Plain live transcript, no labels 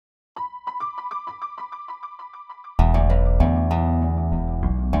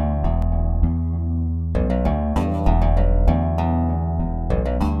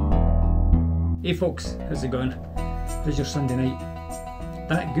Hey folks, how's it going? How's your Sunday night?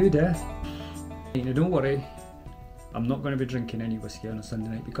 That good, eh? Now don't worry, I'm not going to be drinking any whiskey on a Sunday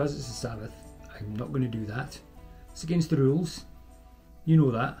night because it's a Sabbath. I'm not going to do that. It's against the rules. You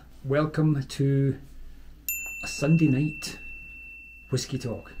know that. Welcome to a Sunday night whiskey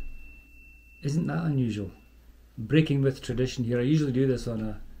talk. Isn't that unusual? Breaking with tradition here. I usually do this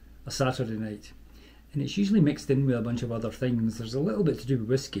on a Saturday night, and it's usually mixed in with a bunch of other things. There's a little bit to do with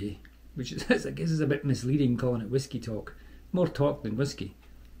whiskey, which is, I guess is a bit misleading calling it whiskey talk. More talk than whiskey.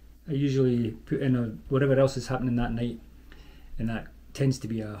 I usually put in whatever else is happening that night, and that tends to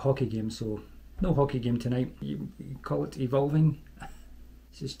be a hockey game, so no hockey game tonight. You call it evolving.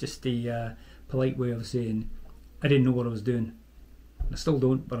 This is just the polite way of saying I didn't know what I was doing. I still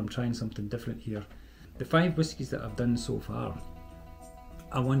don't, but I'm trying something different here. The 5 whiskies that I've done so far,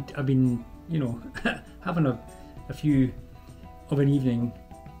 I've been, you know, having a few of an evening,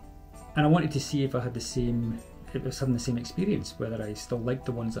 and I wanted to see if I had was having the same experience, whether I still liked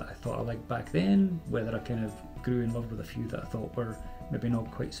the ones that I thought I liked back then, whether I kind of grew in love with a few that I thought were maybe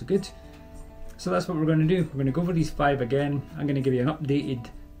not quite so good. So that's what we're going to do. We're going to go over these 5 again. I'm going to give you an updated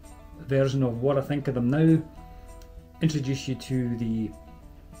version of what I think of them now, introduce you to the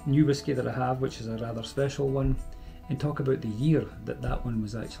new whiskey that I have, which is a rather special one, and talk about the year that one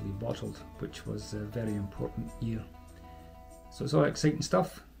was actually bottled, which was a very important year. So it's all exciting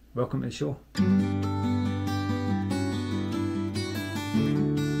stuff. Welcome to the show.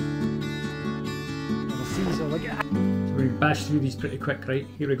 So we're going to bash through these pretty quick, right?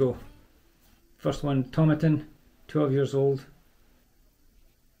 Here we go. First one, Tomatin, 12 years old.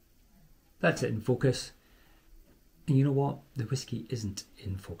 That's it in focus. And you know what? The whiskey isn't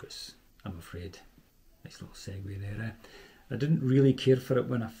in focus, I'm afraid. Nice little segue there. I didn't really care for it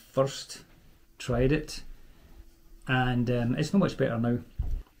when I first tried it, and it's not much better now.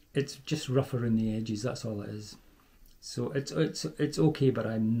 It's just rough around the edges, that's all it is. So it's okay, but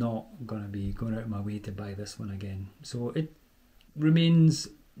I'm not going to be going out of my way to buy this one again. So it remains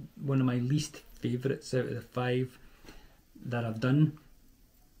one of my least favourites out of the 5 that I've done.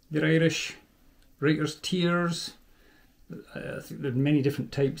 They're Irish, Writer's Tears. I think there are many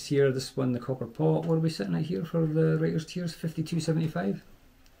different types here. This one, the Copper Pot. What are we sitting at here for the Writer's Tears? $52.75.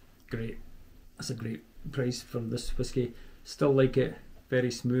 Great. That's a great price for this whiskey. Still like it. Very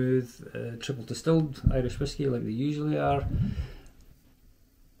smooth, triple distilled Irish whiskey like they usually are.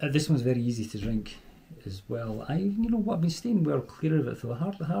 This one's very easy to drink as well. You know what, I've been staying well clear of it, though. I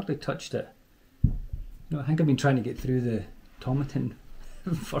hardly touched it. You know, I think I've been trying to get through the Tomatin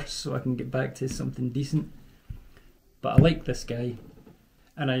first so I can get back to something decent. But I like this guy,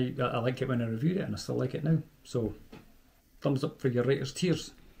 and I liked it when I reviewed it, and I still like it now. So, thumbs up for your Writer's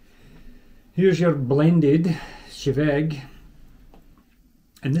Tears. Here's your blended Chiveg.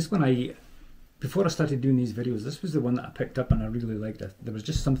 And this one, before I started doing these videos, this was the one that I picked up and I really liked it. There was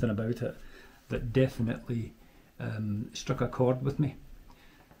just something about it that definitely struck a chord with me.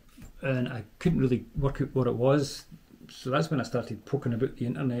 And I couldn't really work out what it was. So that's when I started poking about the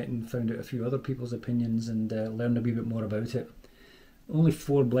internet and found out a few other people's opinions and learned a wee bit more about it. Only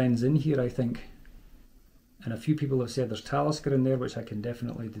 4 blends in here, I think. And a few people have said there's Talisker in there, which I can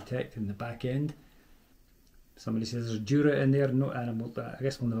definitely detect in the back end. Somebody says there's Jura in there. No, and I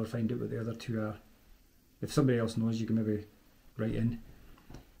guess we'll never find out what the other 2 are. If somebody else knows, you can maybe write in.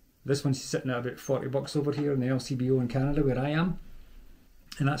 This one's sitting at about $40 over here in the LCBO in Canada, where I am,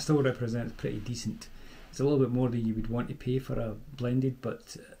 and that still represents pretty decent. It's a little bit more than you would want to pay for a blended,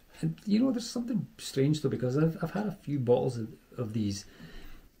 but you know, there's something strange though, because I've had a few bottles of these,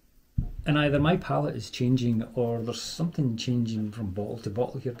 and either my palate is changing or there's something changing from bottle to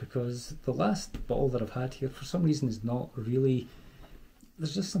bottle here, because the last bottle that I've had here for some reason is not really,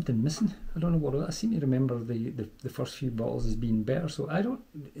 there's just something missing. I don't know what. I seem to remember the first few bottles as being better, so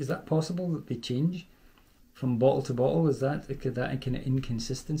is that possible that they change from bottle to bottle? Is that kind of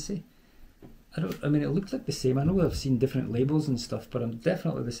inconsistency? I mean, it looks like the same. I know I've seen different labels and stuff, but I'm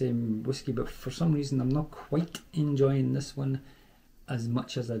definitely the same whiskey, but for some reason I'm not quite enjoying this one as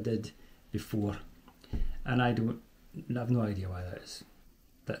much as I did before, and I have no idea why that is.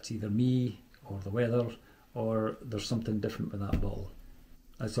 That's either me or the weather, or there's something different with that bottle.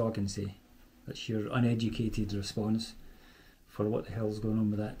 That's all I can say. That's your uneducated response for what the hell's going on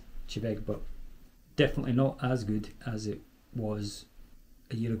with that Chiveg, but definitely not as good as it was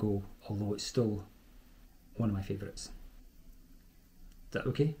a year ago, although it's still one of my favourites. Is that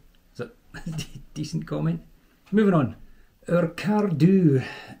okay? Is that a decent comment? Moving on. Our Cardew,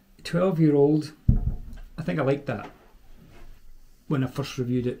 12-year-old. I think I liked that when I first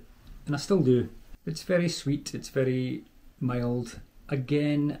reviewed it, and I still do. It's very sweet, it's very mild.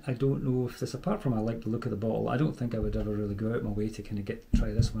 Again, I don't know if this, apart from I like the look of the bottle, I don't think I would ever really go out my way to kind of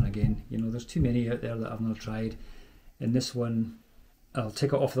try this one again. You know, there's too many out there that I've not tried. And this one, I'll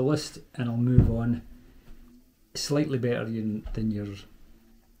take it off the list and I'll move on. Slightly better than your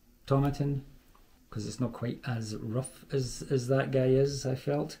Tomatin, because it's not quite as rough as that guy is, I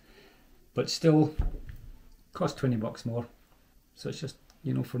felt. But still, cost $20 more. So it's just,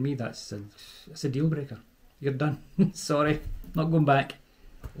 you know, for me it's a deal breaker. You're done. Sorry, not going back.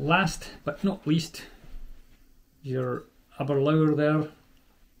 Last but not least, your Aberlour there,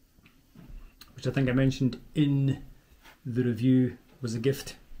 which I think I mentioned in the review, was a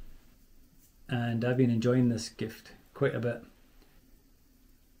gift. And I've been enjoying this gift quite a bit.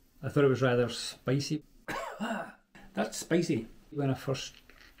 I thought it was rather spicy. That's spicy. When I first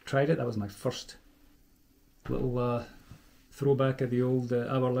tried it, that was my first little throwback of the old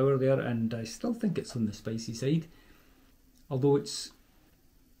Aberlour there, and I still think it's on the spicy side. Although it's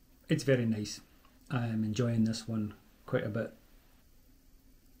very nice. I'm enjoying this one quite a bit.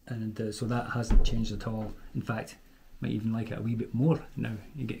 And so that hasn't changed at all. In fact, might even like it a wee bit more now.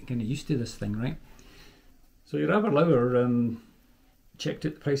 You get kind of used to this thing, right? So your Aberlour, checked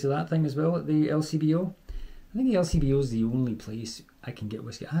out the price of that thing as well at the LCBO. I think the LCBO is the only place I can get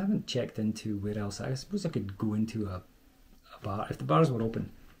whiskey. I haven't checked into where else. I suppose I could go into a bar. If the bars were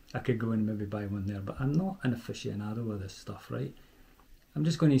open, I could go in and maybe buy one there. But I'm not an aficionado of this stuff, right? I'm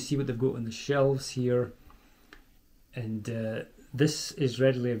just going to see what they've got on the shelves here. And this is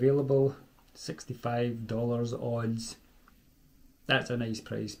readily available. $65 odds. That's a nice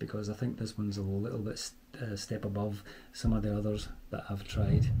price because I think this one's a little bit step above some of the others that I've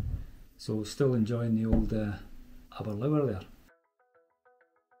tried. So still enjoying the old Aberlour there.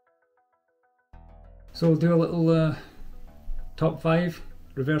 So we'll do a little top 5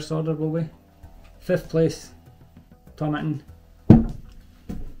 reverse order, will we? 5th place, Tomatin.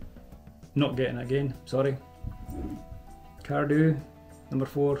 Not getting it again, sorry. Cardew, number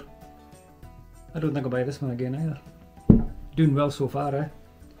 4. I don't think I'll buy this one again either. Doing well so far, eh?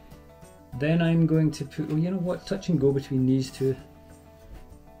 Then I'm going to put, oh, you know what, touch and go between these two.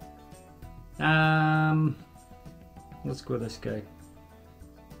 Let's go this guy.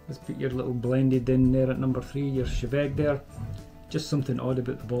 Let's put your little blended in there at number 3, your Cheveg there. Just something odd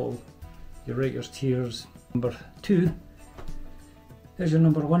about the bottle. Your Writer's Tears, number 2. There's your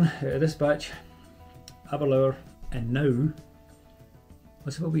number 1 out of this batch, Aberlour. And now,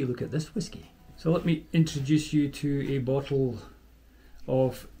 let's have a wee look at this whiskey. So let me introduce you to a bottle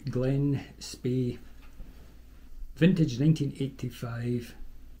of Glen Spey Vintage 1985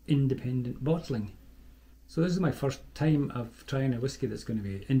 independent bottling. So this is my first time of trying a whiskey that's going to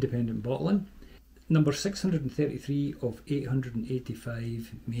be independent bottling. Number 633 of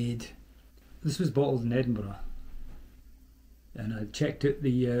 885 made. This was bottled in Edinburgh. And I checked out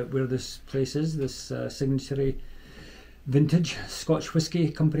the where this place is, this Signatory Vintage Scotch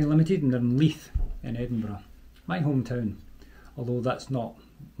Whisky Company Limited, and they're in Leith in Edinburgh, my hometown, although that's not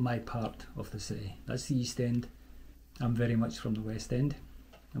my part of the city. That's the East End. I'm very much from the West End,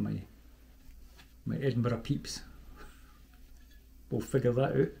 and my Edinburgh peeps will figure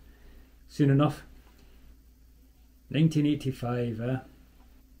that out soon enough. 1985,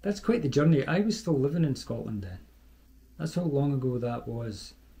 that's quite the journey. I was still living in Scotland then. That's how long ago that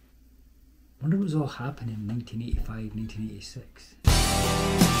was. I wonder what was all happening in 1985, 1986.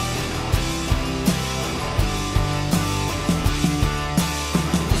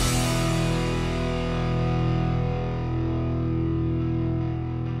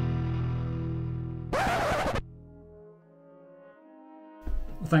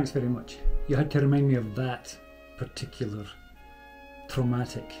 Well, thanks very much. You had to remind me of that particular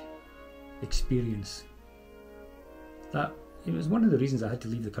traumatic experience. That it was one of the reasons I had to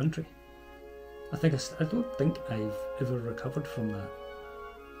leave the country. I don't think I've ever recovered from that.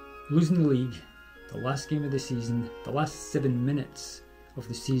 Losing the league, the last game of the season, the last 7 minutes of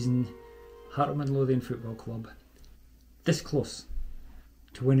the season, Heart of Midlothian Football Club, this close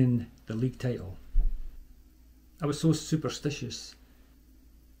to winning the league title. I was so superstitious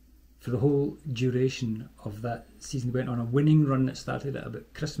for the whole duration of that season. We went on a winning run that started at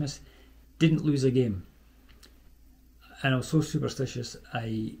about Christmas, didn't lose a game. And I was so superstitious,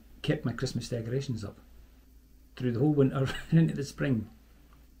 I kept my Christmas decorations up through the whole winter and into the spring.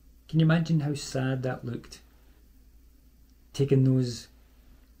 Can you imagine how sad that looked? Taking those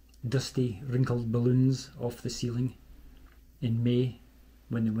dusty, wrinkled balloons off the ceiling in May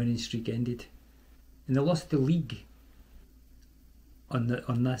when the winning streak ended. And they lost the league on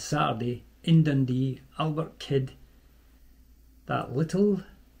that Saturday in Dundee. Albert Kidd, that little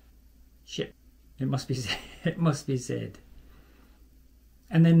shit. It must be said.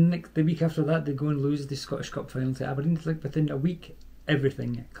 And then like, the week after that, they go and lose the Scottish Cup final to Aberdeen. Like within a week,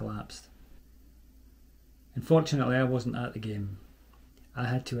 everything collapsed. Unfortunately, I wasn't at the game. I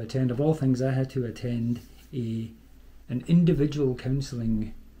had to attend, of all things, I had to attend an individual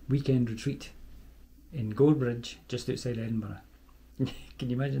counselling weekend retreat in Gorebridge, just outside Edinburgh. Can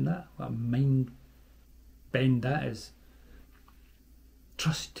you imagine that? What a mind bend that is.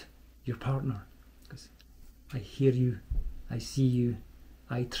 Trust your partner. Because I hear you, I see you,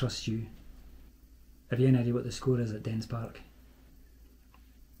 I trust you. Have you any idea what the score is at Dens Park?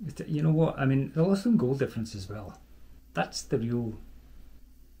 You know what? I mean, the loss on goal difference as well. That's the real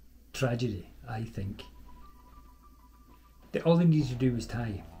tragedy, I think. All they needed to do was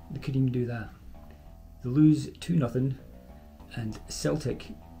tie. They couldn't even do that. They lose 2-0, and Celtic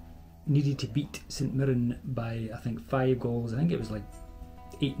needed to beat St Mirren by, I think, 5 goals. I think it was like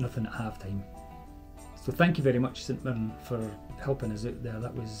 8-0 at half time. So thank you very much, St Mirren, for helping us out there.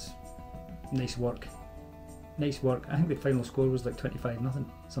 That was nice work. Nice work. I think the final score was like 25-0,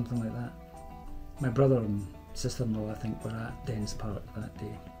 something like that. My brother and sister-in-law, I think, were at Dens Park that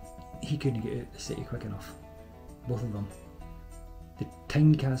day. He couldn't get out of the city quick enough. Both of them. The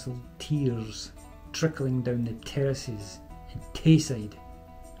Tynecastle tears trickling down the terraces in Tayside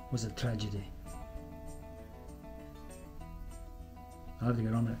was a tragedy. I'll have to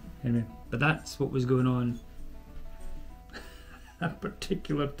get on it. Anyway, but that's what was going on at a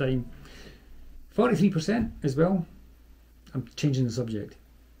particular time. 43% as well. I'm changing the subject.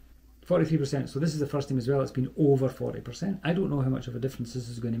 43%. So this is the first time as well it's been over 40%. I don't know how much of a difference this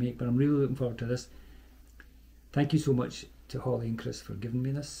is going to make, but I'm really looking forward to this. Thank you so much to Holly and Chris for giving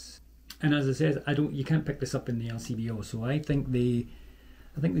me this. And as I said, you can't pick this up in the LCBO. So I think they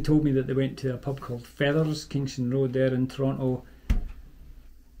told me that they went to a pub called Feathers, Kingston Road there in Toronto.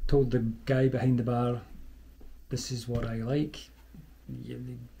 Told the guy behind the bar, this is what I like.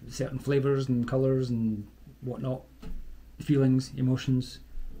 Certain flavours and colours and whatnot, feelings, emotions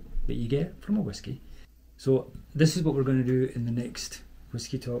that you get from a whiskey. So this is what we're going to do in the next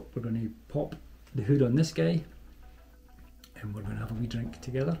Whiskey Talk. We're going to pop the hood on this guy and we're going to have a wee drink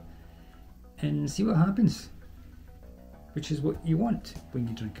together and see what happens, which is what you want when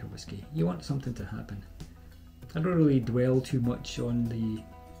you drink a whiskey. You want something to happen. I don't really dwell too much on the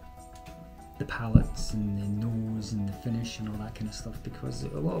palates and the nose and the finish and all that kind of stuff, because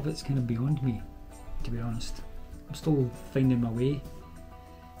a lot of it's kind of beyond me, to be honest. I'm still finding my way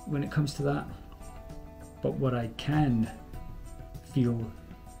when it comes to that. But what I can feel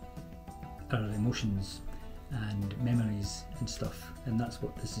are emotions and memories and stuff, and that's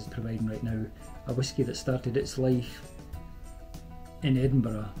what this is providing right now. A whiskey that started its life in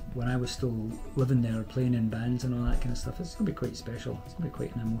Edinburgh when I was still living there, playing in bands and all that kind of stuff. It's going to be quite special. It's going to be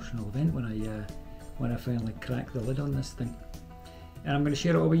quite an emotional event when I finally crack the lid on this thing. And I'm going to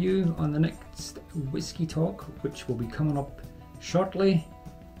share it all with you on the next Whiskey Talk, which will be coming up shortly.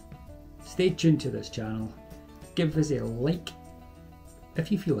 Stay tuned to this channel. Give us a like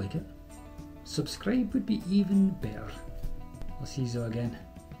if you feel like it. Subscribe would be even better. I'll see you again.